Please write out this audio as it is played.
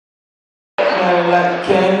like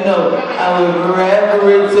candle. I would wrap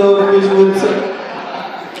it so fish would turn.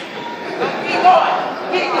 Keep going.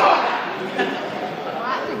 Keep going.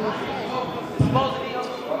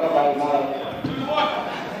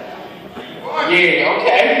 Yeah,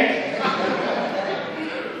 okay.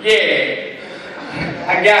 Yeah.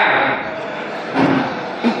 I got it.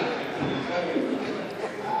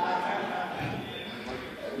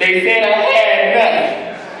 They said I had nothing.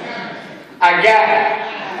 I got it.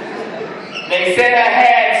 They said I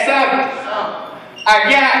had something. I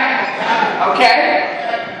got it. Okay?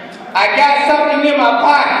 I got something in my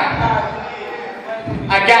pocket.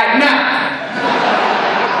 I got nothing.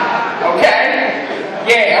 Okay?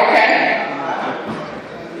 Yeah, okay.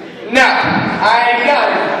 No, I ain't got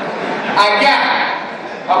it. I got it.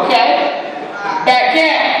 Okay? Back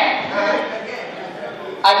in.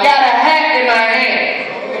 I got a hat in my hand.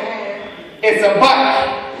 It's a bucket.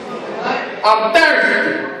 I'm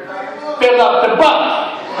thirsty. Fill up the bucket.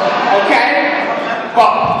 Okay?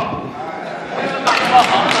 Bucket.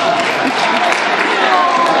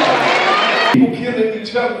 People killing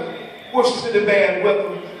each other. Worse to the bad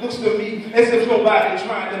weather. Looks to me as if nobody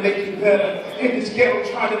trying to make it better. In this ghetto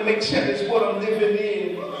trying to make sure that's what I'm living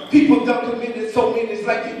in. People done committed so many, it's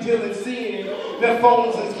like you're dealing sin. Their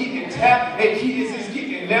phones is getting tapped, and kids is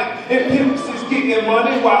getting napped, and pimps is getting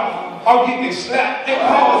money while I'm getting slapped, and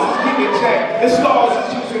cars is getting jacked, and stars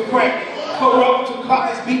is using crack. Corrupt to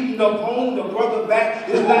cars beating up on the brother back.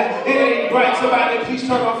 It's like, it ain't bright. Somebody please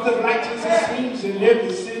turn off the lights. It seems in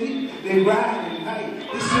every city, they ride at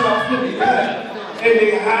night. They sit off in the cut, and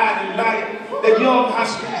they hide at night. That young high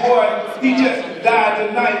school boy, he just died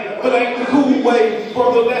tonight. But ain't the cool way,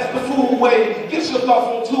 brother, that's the fool way. Get your stuff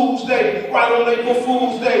on Tuesday, right on April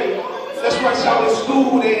Fool's Day. That's right, y'all in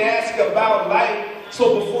school, they ask about life.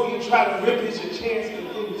 So before you try to rip, it's your chance to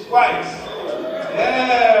think twice.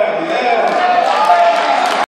 Yeah.